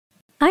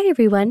Hi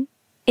everyone!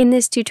 In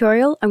this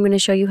tutorial, I'm going to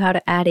show you how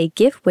to add a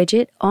GIF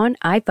widget on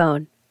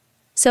iPhone.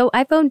 So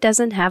iPhone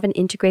doesn't have an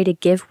integrated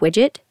GIF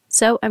widget,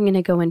 so I'm going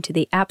to go into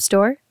the App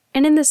Store,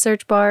 and in the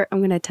search bar, I'm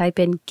going to type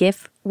in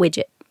GIF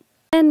widget.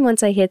 And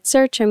once I hit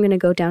search, I'm going to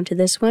go down to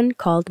this one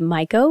called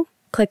Myco,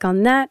 click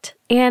on that,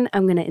 and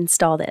I'm going to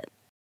install it.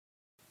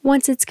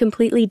 Once it's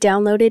completely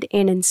downloaded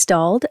and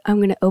installed, I'm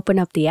going to open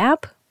up the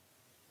app.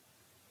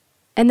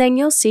 And then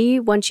you'll see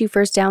once you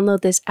first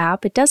download this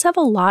app, it does have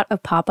a lot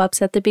of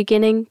pop-ups at the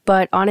beginning,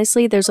 but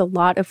honestly, there's a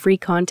lot of free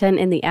content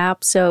in the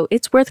app, so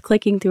it's worth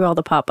clicking through all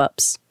the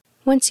pop-ups.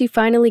 Once you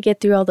finally get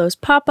through all those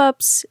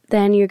pop-ups,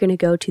 then you're going to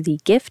go to the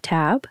GIF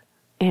tab,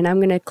 and I'm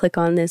going to click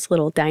on this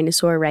little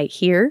dinosaur right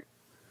here.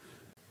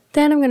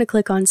 Then I'm going to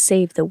click on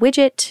Save the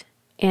Widget,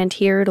 and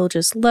here it'll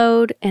just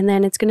load, and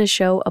then it's going to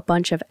show a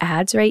bunch of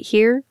ads right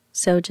here.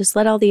 So just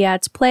let all the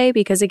ads play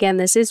because again,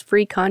 this is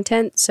free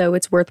content, so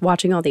it's worth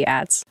watching all the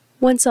ads.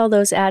 Once all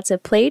those ads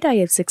have played, I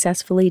have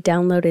successfully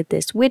downloaded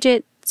this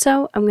widget.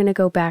 So I'm going to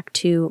go back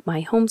to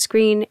my home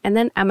screen, and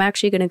then I'm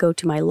actually going to go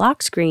to my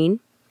lock screen,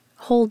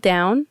 hold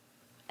down,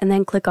 and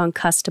then click on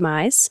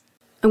Customize.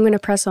 I'm going to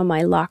press on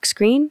my lock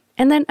screen,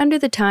 and then under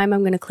the time,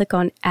 I'm going to click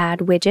on Add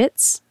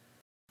Widgets.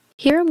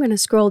 Here I'm going to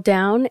scroll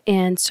down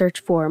and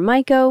search for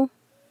Myco.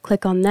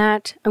 Click on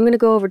that. I'm going to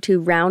go over to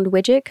Round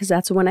Widget because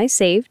that's the one I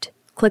saved.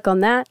 Click on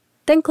that,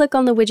 then click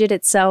on the widget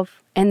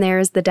itself, and there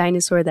is the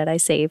dinosaur that I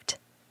saved.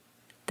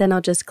 Then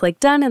I'll just click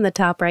Done in the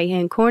top right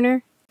hand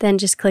corner, then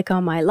just click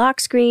on my lock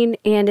screen,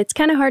 and it's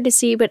kind of hard to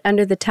see, but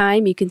under the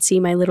time you can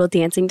see my little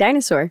dancing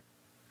dinosaur.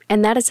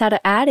 And that is how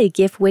to add a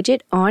GIF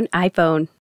widget on iPhone.